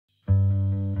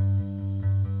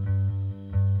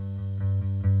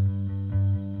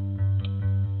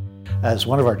As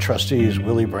one of our trustees,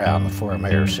 Willie Brown, the former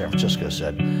mayor of San Francisco,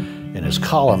 said in his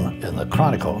column in the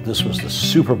Chronicle, this was the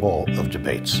Super Bowl of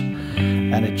debates.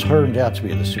 And it turned out to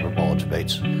be the Super Bowl of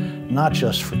debates, not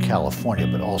just for California,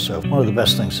 but also one of the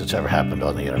best things that's ever happened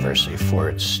on the university for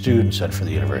its students and for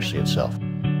the university itself.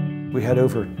 We had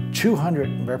over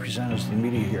 200 representatives of the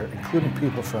media here, including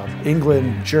people from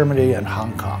England, Germany, and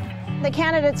Hong Kong. The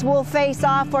candidates will face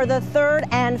off for the third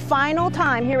and final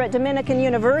time here at Dominican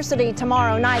University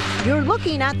tomorrow night. You're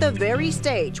looking at the very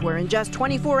stage where in just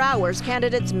 24 hours,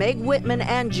 candidates Meg Whitman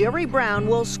and Jerry Brown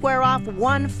will square off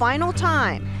one final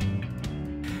time.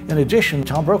 In addition,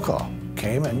 Tom Brokaw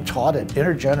came and taught an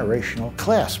intergenerational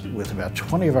class with about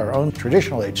 20 of our own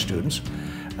traditional age students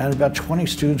and about 20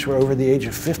 students who are over the age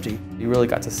of 50. You really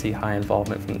got to see high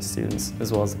involvement from the students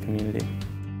as well as the community.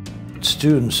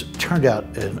 Students turned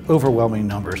out in overwhelming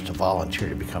numbers to volunteer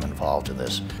to become involved in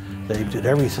this. They did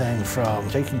everything from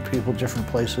taking people different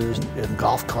places in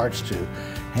golf carts to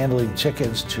handling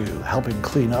tickets to helping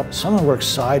clean up. Some of them worked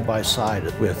side by side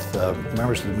with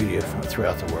members of the media from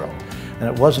throughout the world. And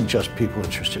it wasn't just people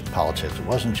interested in politics, it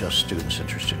wasn't just students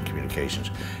interested in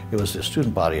communications, it was the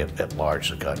student body at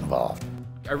large that got involved.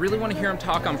 I really want to hear him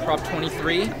talk on Prop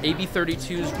 23. AB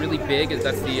 32 is really big.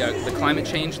 That's the climate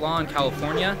change law in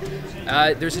California.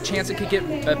 There's a chance it could get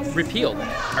repealed.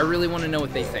 I really want to know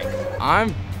what they think.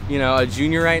 I'm, a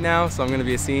junior right now, so I'm going to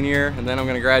be a senior, and then I'm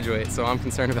going to graduate. So I'm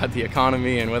concerned about the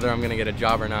economy and whether I'm going to get a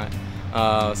job or not.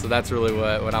 So that's really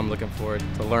what I'm looking forward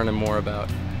to learning more about.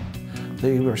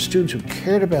 They were students who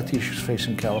cared about the issues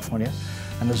facing California,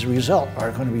 and as a result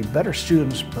are going to be better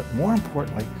students, but more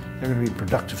importantly, they're going to be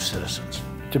productive citizens.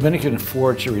 Dominican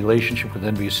forged a relationship with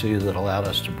NBC that allowed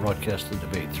us to broadcast the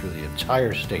debate through the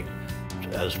entire state.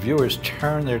 As viewers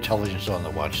turned their televisions on to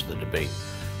watch the debate,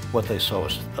 what they saw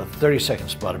was a 30-second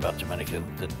spot about Dominican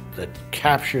that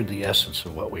captured the essence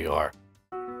of what we are.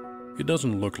 It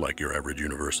doesn't look like your average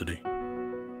university,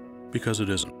 because it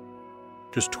isn't.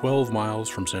 Just 12 miles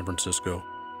from San Francisco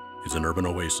is an urban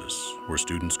oasis where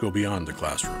students go beyond the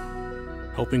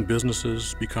classroom, helping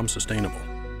businesses become sustainable,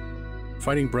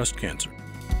 fighting breast cancer,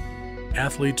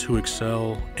 athletes who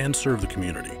excel and serve the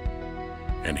community.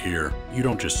 And here, you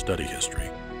don't just study history,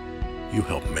 you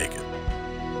help make it.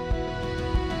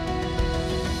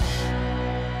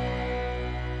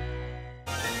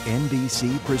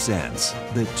 NBC presents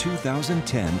the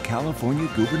 2010 California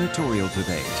Gubernatorial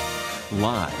Debate,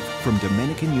 live from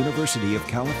Dominican University of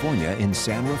California in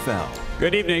San Rafael.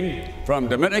 Good evening from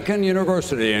Dominican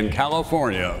University in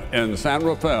California in San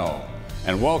Rafael,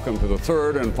 and welcome to the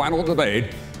third and final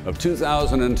debate of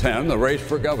 2010, the race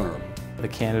for governor. The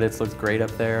candidates looked great up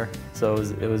there, so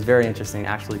it was very interesting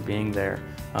actually being there.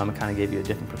 It kind of gave you a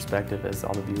different perspective as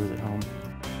all the viewers at home.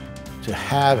 To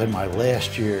have in my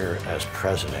last year as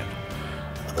president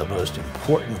the most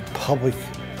important public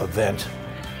event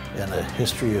in the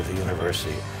history of the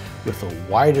university with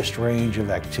the widest range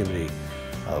of activity,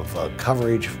 of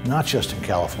coverage, not just in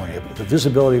California, but the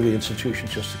visibility of the institution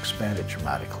just expanded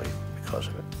dramatically because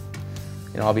of it.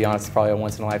 I'll be honest, it's probably a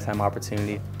once-in-a-lifetime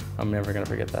opportunity. I'm never going to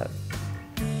forget that.